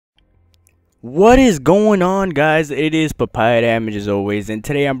What is going on, guys? It is PapayaDamage as always, and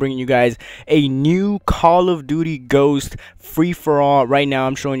today I'm bringing you guys a new Call of Duty Ghost free-for-all. Right now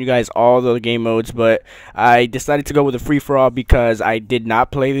I'm showing you guys all the game modes, but I decided to go with a free-for-all because I did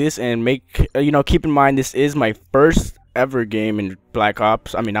not play this, and keep in mind this is my first ever game in Black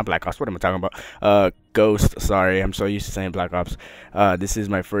Ops. I mean, not Black Ops, what am I talking about? Ghost, sorry, I'm so used to saying Black Ops. This is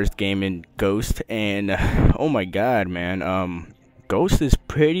my first game in Ghost, and oh my god, man, Ghost is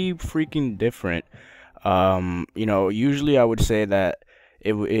pretty freaking different. Usually I would say that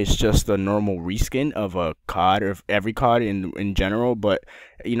it's just a normal reskin of a COD or every COD in general, but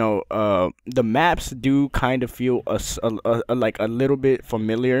the maps do kind of feel like a little bit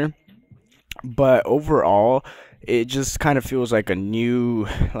familiar, but overall it just kind of feels like a new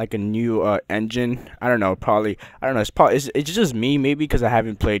engine. I don't know, probably I don't know, it's just me, maybe because I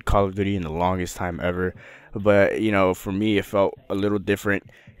haven't played Call of Duty in the longest time ever, but for me it felt a little different.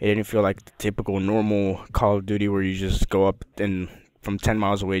 It didn't feel like the typical normal Call of Duty where you just go up and from 10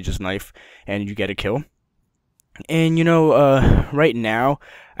 miles away just knife and you get a kill. And right now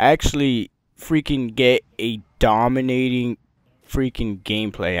I actually freaking get a dominating freaking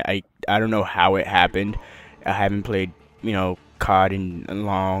gameplay. I don't know how it happened. I haven't played, COD in a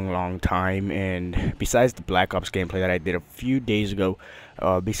long time, and besides the Black Ops gameplay that I did a few days ago,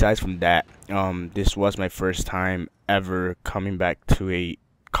 besides from that, this was my first time ever coming back to a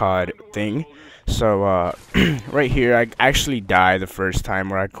COD thing. So right here I actually died the first time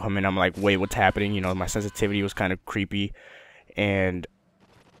where I come in. I'm like, wait, what's happening? My sensitivity was kind of creepy, and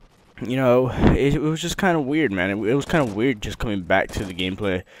it was just kind of weird, man. It was kind of weird just coming back to the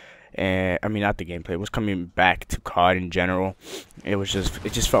gameplay. And I mean, not the gameplay, it was coming back to COD in general. It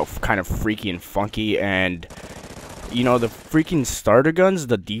just felt kind of freaky and funky. And the freaking starter guns,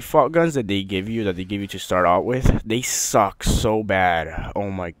 the default guns that they give you to start out with, they suck so bad.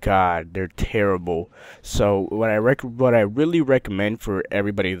 Oh my god, they're terrible. So what I really recommend for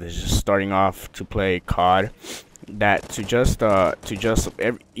everybody that's just starting off to play COD, that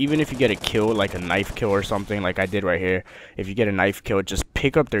even if you get a kill, like a knife kill or something like I did right here, if you get a knife kill, just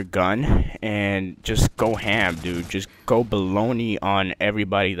pick up their gun and just go ham, dude. Just go baloney on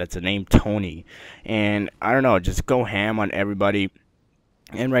everybody that's named Tony, and I don't know, just go ham on everybody.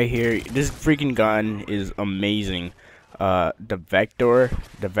 And right here, this freaking gun is amazing. The Vector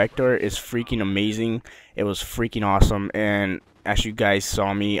is freaking amazing. It was freaking awesome. And as you guys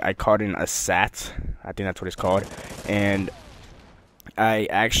saw me, I caught in a SAT, I think that's what it's called, and I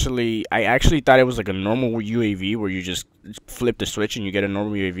actually thought it was like a normal UAV where you just flip the switch and you get a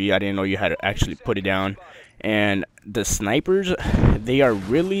normal UAV. I didn't know you had to actually put it down. And the snipers, they are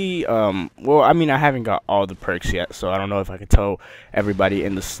really well, I mean, I haven't got all the perks yet, so I don't know if I could tell everybody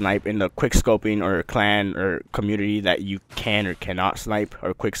in the quick scoping or clan or community that you can or cannot snipe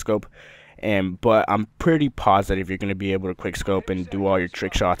or quick scope. But I'm pretty positive you're gonna be able to quick scope and do all your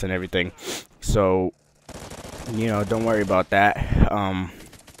trick shots and everything. So don't worry about that.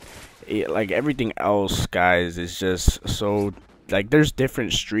 Like everything else, guys, is just so, like, there's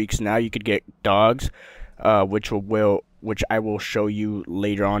different streaks now. You could get dogs, which I will show you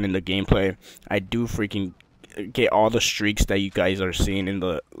later on in the gameplay. I do freaking get all the streaks that you guys are seeing in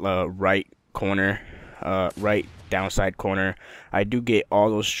the right corner, right downside corner. I do get all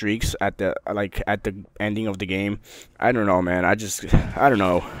those streaks at the ending of the game. I don't know, man. I don't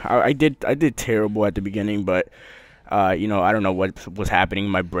know. I did terrible at the beginning, but I don't know what was happening.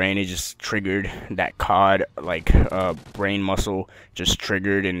 My brain, it just triggered that COD brain muscle just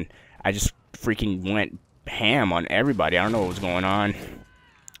triggered, and I just freaking went ham on everybody. I don't know what was going on,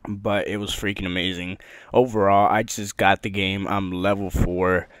 but it was freaking amazing. Overall, I just got the game. I'm level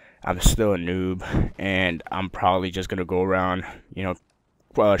 4. I'm still a noob, and I'm probably just gonna go around,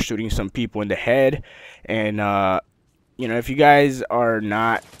 shooting some people in the head. And if you guys are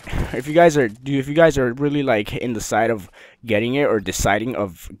really like in the side of getting it or deciding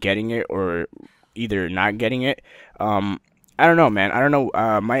of getting it or either not getting it, I don't know, man. I don't know.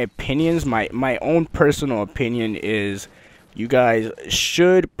 My opinions, my own personal opinion is you guys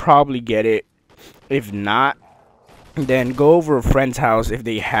should probably get it. If not, then go over a friend's house if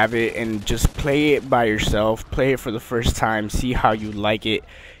they have it and just play it by yourself. Play it for the first time, see how you like it,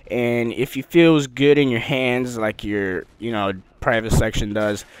 and if it feels good in your hands like your private section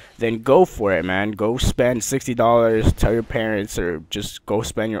does, then go for it, man. Go spend $60, tell your parents, or just go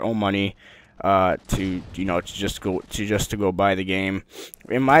spend your own money to go buy the game.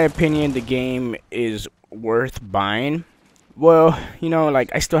 In my opinion, the game is worth buying. Well,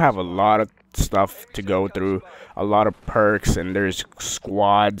 I still have a lot of stuff to go through, a lot of perks, and there's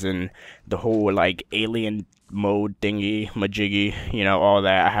squads and the whole alien mode thingy, majiggy, you know, all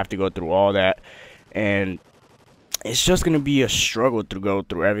that. I have to go through all that, and it's just gonna be a struggle to go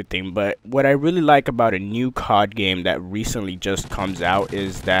through everything. But what I really like about a new COD game that recently just comes out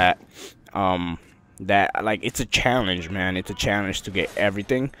is that that like it's a challenge, man. It's a challenge to get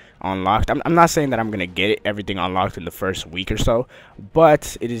everything unlocked. I'm not saying that I'm gonna get everything unlocked in the first week or so,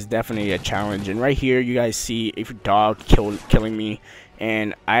 but it is definitely a challenge. And right here you guys see a dog killing me,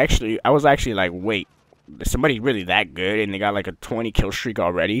 and I was actually like, wait, is somebody really that good? And they got like a 20 kill streak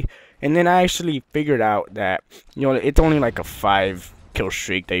already. And then I actually figured out that, you know, it's only like a 5 kill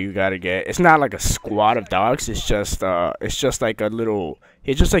streak that you gotta get. It's not like a squad of dogs. It's just like a little.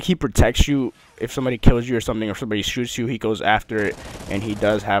 It's just like he protects you if somebody kills you or something, or somebody shoots you. He goes after it, and he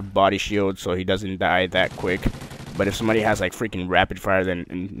does have body shield, so he doesn't die that quick. But if somebody has like freaking rapid fire, then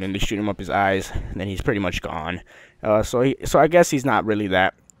they shoot him up his eyes, then he's pretty much gone. So I guess he's not really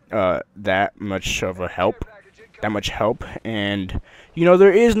that much of a help. And you know,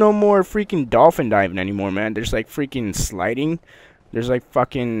 there is no more freaking dolphin diving anymore, man. There's like freaking sliding. There's like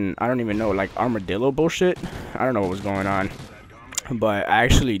fucking, I don't even know, like armadillo bullshit. I don't know what was going on, but I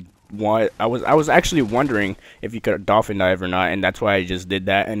was actually wondering if you could dolphin dive or not, and that's why I just did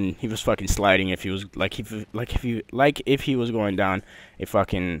that. And he was fucking sliding. If he was if he was going down a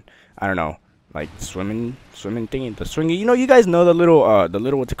fucking, I don't know, like swimming thing, the swinging. You know, you guys know the little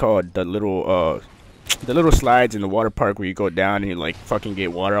what's it called, the little slides in the water park where you go down and you like fucking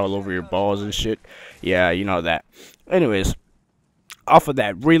get water all over your balls and shit. Yeah, you know that. Anyways, off of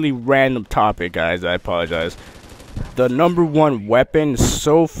that really random topic, guys, I apologize. The #1 weapon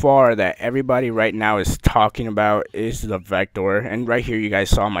so far that everybody right now is talking about is the Vector. And right here you guys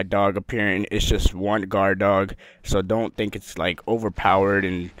saw my dog appearing. It's just one guard dog, so don't think it's like overpowered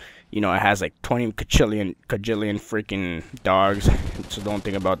and, you know, it has like 20 kajillion freaking dogs, so don't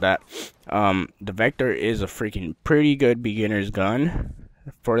think about that. The Vector is a freaking pretty good beginner's gun.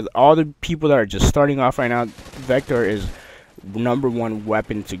 For all the people that are just starting off right now, Vector is #1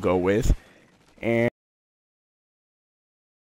 weapon to go with. And